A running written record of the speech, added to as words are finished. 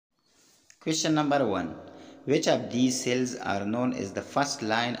Question number 1. Which of these cells are known as the first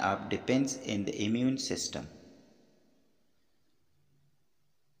line of defense in the immune system?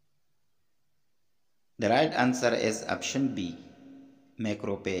 The right answer is option B,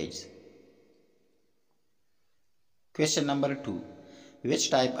 macrophages. Question number 2. Which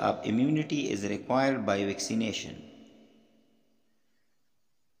type of immunity is required by vaccination?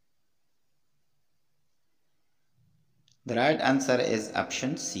 The right answer is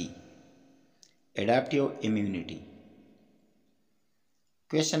option C, adaptive immunity.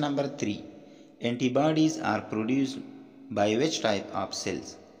 Question number 3. Antibodies are produced by which type of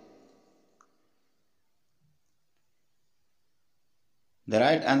cells? The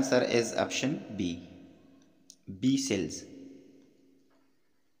right answer is option B, B cells.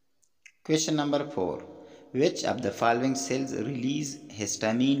 Question number 4. Which of the following cells release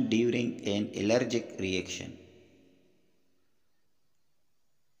histamine during an allergic reaction?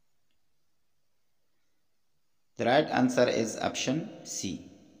 The right answer is option C,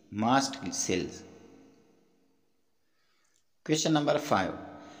 mast cells. Question number 5.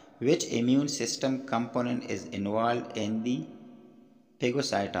 Which immune system component is involved in the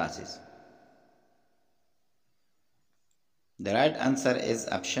phagocytosis? The right answer is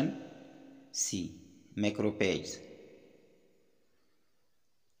option C, macrophages.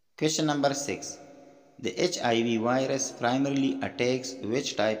 Question number 6. The HIV virus primarily attacks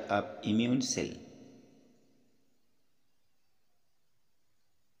which type of immune cell?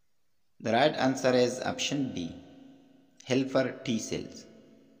 The right answer is option B, helper T cells.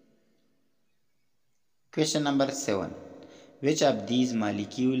 Question number 7. Which of these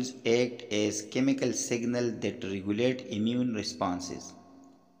molecules act as chemical signals that regulate immune responses?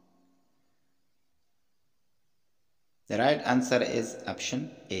 The right answer is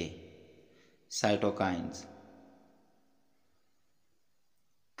option A, cytokines.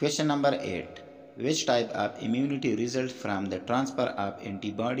 Question number 8. Which type of immunity results from the transfer of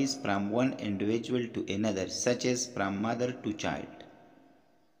antibodies from one individual to another, such as from mother to child?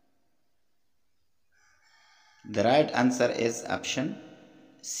 The right answer is option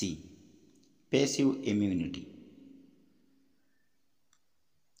C, passive immunity.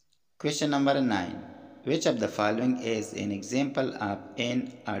 Question number 9. Which of the following is an example of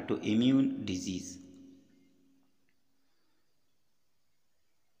an autoimmune disease?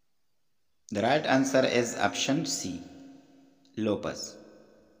 The right answer is option C, lupus.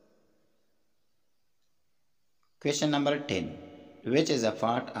 Question number 10. Which is a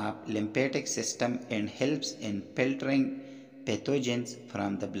part of lymphatic system and helps in filtering pathogens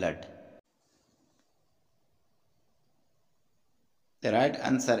from the blood? The right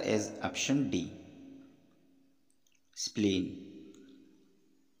answer is option D, spleen.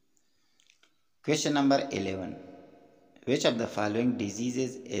 Question number 11. Which of the following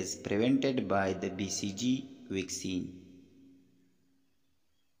diseases is prevented by the BCG vaccine?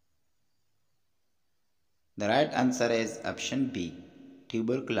 The right answer is option B,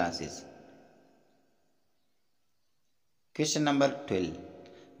 tuberculosis. Question number 12.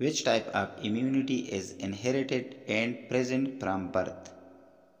 Which type of immunity is inherited and present from birth?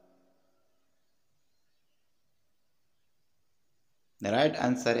 The right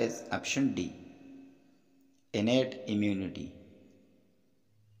answer is option D, innate immunity.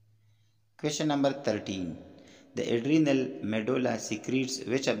 Question number 13. The adrenal medulla secretes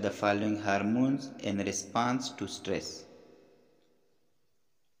which of the following hormones in response to stress?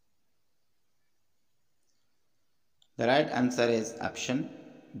 The right answer is option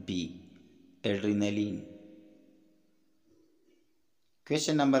B, adrenaline.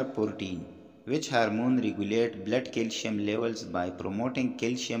 Question number 14. Which hormone regulates blood calcium levels by promoting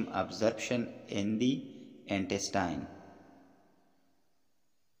calcium absorption in the intestine?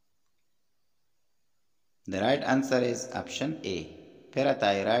 The right answer is option A,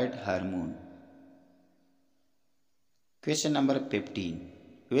 parathyroid hormone. Question number 15.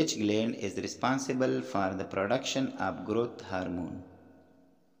 Which gland is responsible for the production of growth hormone?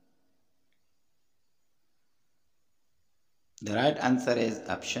 The right answer is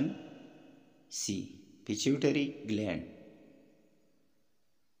option C, pituitary gland.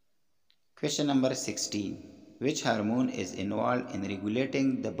 Question number 16. Which hormone is involved in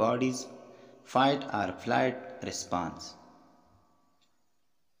regulating the body's fight or flight response?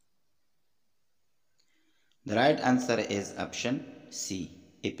 The right answer is option C,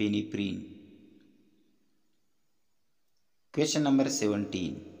 epinephrine. Question number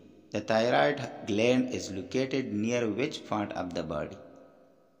 17. The thyroid gland is located near which part of the body?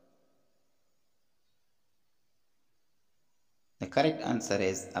 The correct answer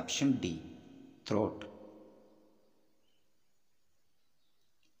is option D, throat.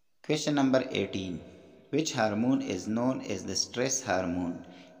 Question number 18. Which hormone is known as the stress hormone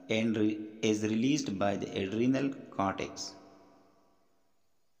and is released by the adrenal cortex?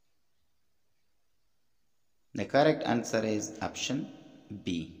 The correct answer is option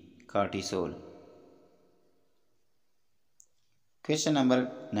B, cortisol. Question number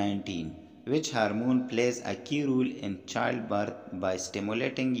 19. Which hormone plays a key role in childbirth by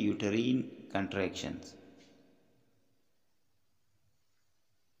stimulating uterine contractions?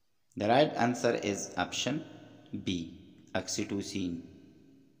 The right answer is option B, oxytocin.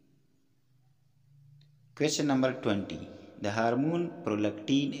 Question number 20. The hormone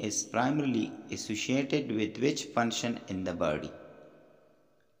prolactin is primarily associated with which function in the body?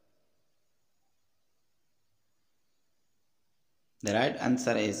 The right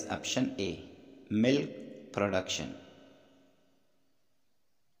answer is option A, milk production.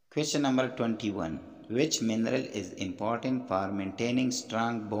 Question number 21. Which mineral is important for maintaining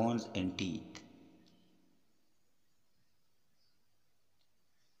strong bones and teeth?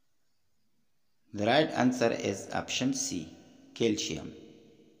 The right answer is option C, calcium.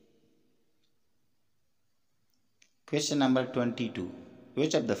 Question number 22.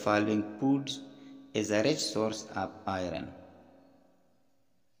 Which of the following foods is a rich source of iron?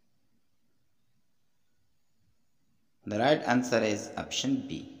 The right answer is option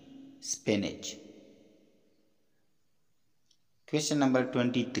B, spinach. Question number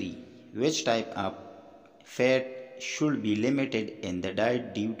 23. Which type of fat should be limited in the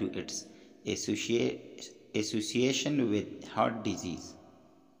diet due to its association with heart disease?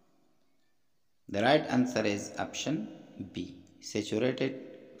 The right answer is option B, saturated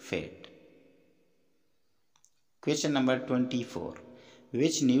fat. Question number 24.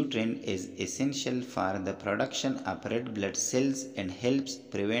 Which nutrient is essential for the production of red blood cells and helps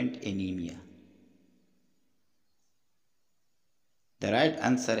prevent anemia? The right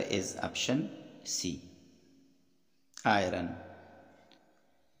answer is option C, iron.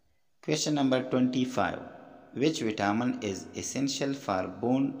 Question number 25. Which vitamin is essential for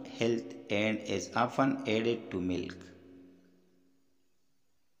bone health and is often added to milk?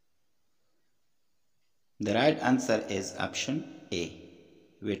 The right answer is option A,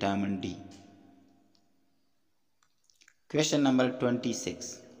 vitamin D. Question number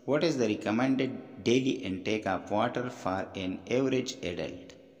 26. What is the recommended daily intake of water for an average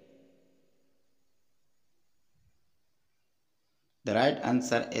adult? The right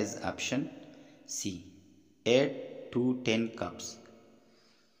answer is option C, 8 to 10 cups.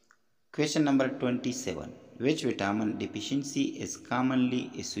 Question number 27. Which vitamin deficiency is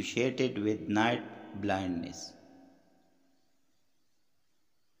commonly associated with night blindness?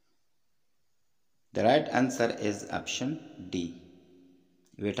 The right answer is option D,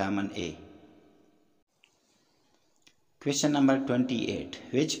 vitamin A. Question number 28.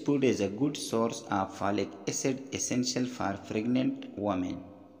 Which food is a good source of folic acid essential for pregnant women?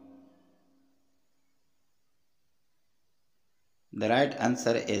 The right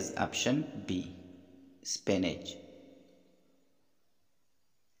answer is option B, spinach.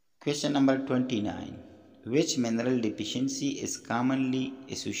 Question number 29. Which mineral deficiency is commonly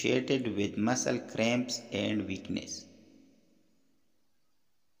associated with muscle cramps and weakness?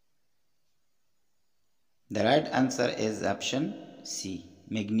 The right answer is option C,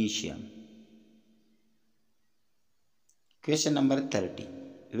 magnesium. Question number 30.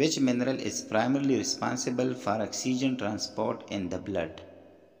 Which mineral is primarily responsible for oxygen transport in the blood?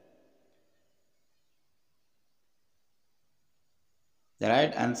 The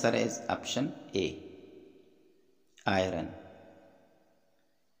right answer is option A, iron.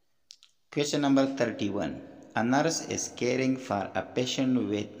 Question number 31. A nurse is caring for a patient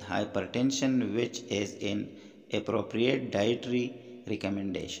with hypertension, which is an appropriate dietary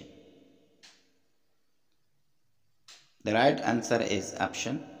recommendation. The right answer is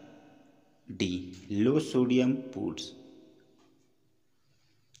option D, low sodium foods.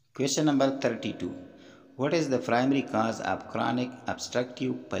 Question number 32. What is the primary cause of chronic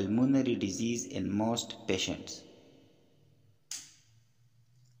obstructive pulmonary disease in most patients?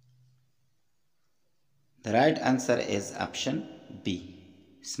 The right answer is option B,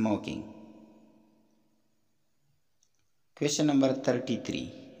 smoking. Question number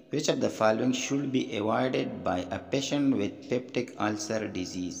 33. Which of the following should be avoided by a patient with peptic ulcer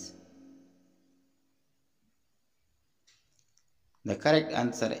disease? The correct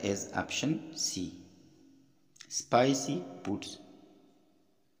answer is option C, spicy foods.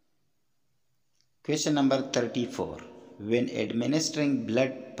 Question number 34. When administering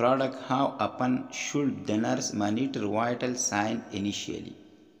blood product, how often should the nurse monitor vital signs initially?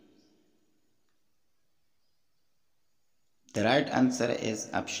 The right answer is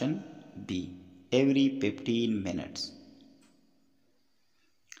option B, every 15 minutes.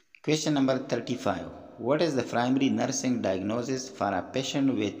 Question number 35. What is the primary nursing diagnosis for a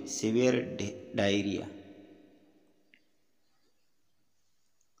patient with severe diarrhea?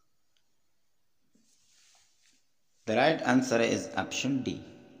 The right answer is option D,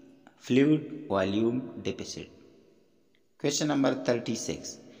 fluid volume deficit. Question number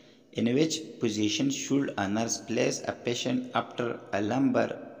 36. In which position should a nurse place a patient after a lumbar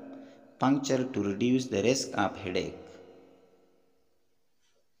puncture to reduce the risk of headache?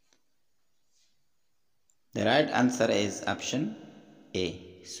 The right answer is option A,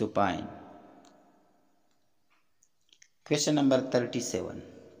 supine. Question number 37.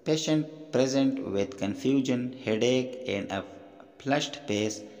 Patient present with confusion, headache and a flushed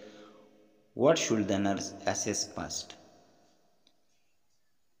face. What should the nurse assess first?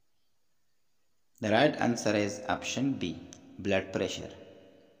 The right answer is option B, blood pressure.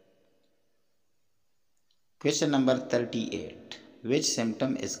 Question number 38. Which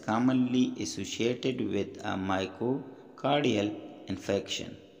symptom is commonly associated with a myocardial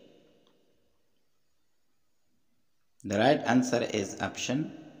infarction? The right answer is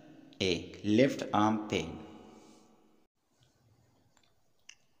option A, left arm pain.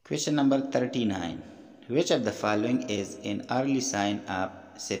 Question number 39. Which of the following is an early sign of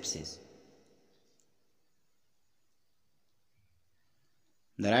sepsis?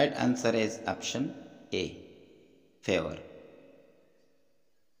 The right answer is option A, fever.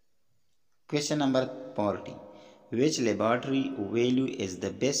 Question number 40. Which laboratory value is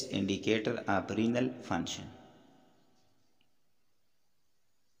the best indicator of renal function?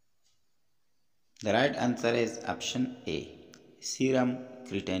 The right answer is option A, serum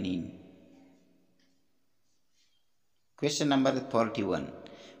creatinine. Question number 41.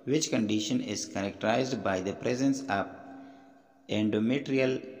 Which condition is characterized by the presence of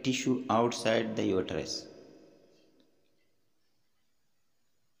endometrial tissue outside the uterus?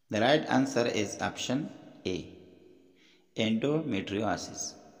 The right answer is option A,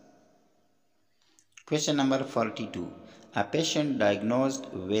 endometriosis. Question number 42. A patient diagnosed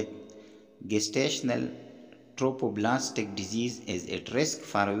with gestational trophoblastic disease is at risk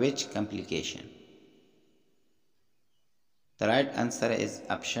for which complication? The right answer is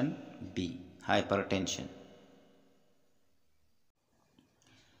option B, hypertension.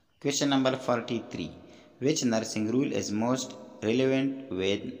 Question number 43. Which nursing rule is most relevant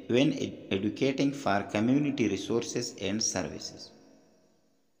when educating for community resources and services?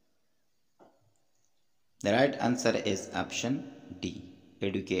 The right answer is option D,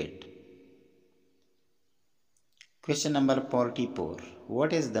 educate. Question number 44.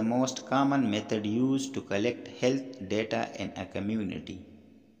 What is the most common method used to collect health data in a community?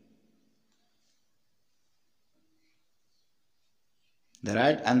 The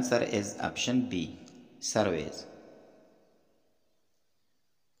right answer is option B, surveys.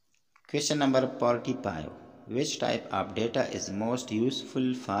 Question number 45. Which type of data is most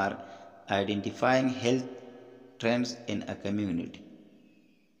useful for identifying health trends in a community?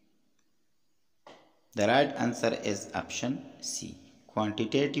 The right answer is option C,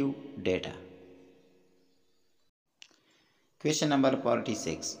 quantitative data. Question number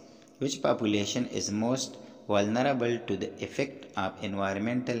 46. Which population is most vulnerable to the effect of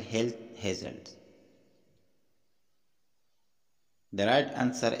environmental health hazards? The right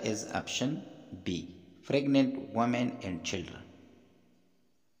answer is option B, pregnant women and children.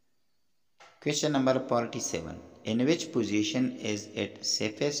 Question number 47. In which position is it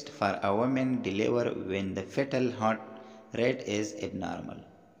safest for a woman to deliver when the fetal heart rate is abnormal?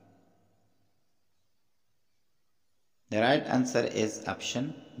 The right answer is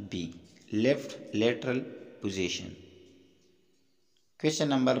option B, left lateral position. Question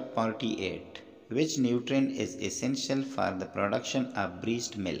number 48. Which nutrient is essential for the production of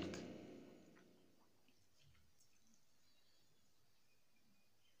breast milk?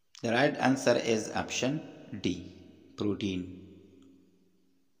 The right answer is option D, protein.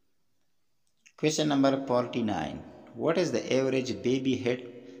 Question number 49. What is the average baby head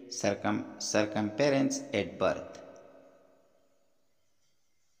circumference at birth?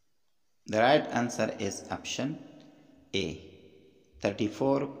 The right answer is option A,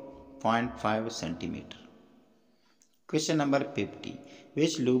 34.5 centimeter. Question number 50.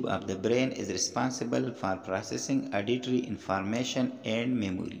 Which lobe of the brain is responsible for processing auditory information and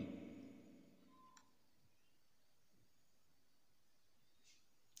memory?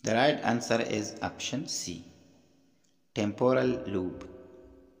 The right answer is option C, temporal lobe.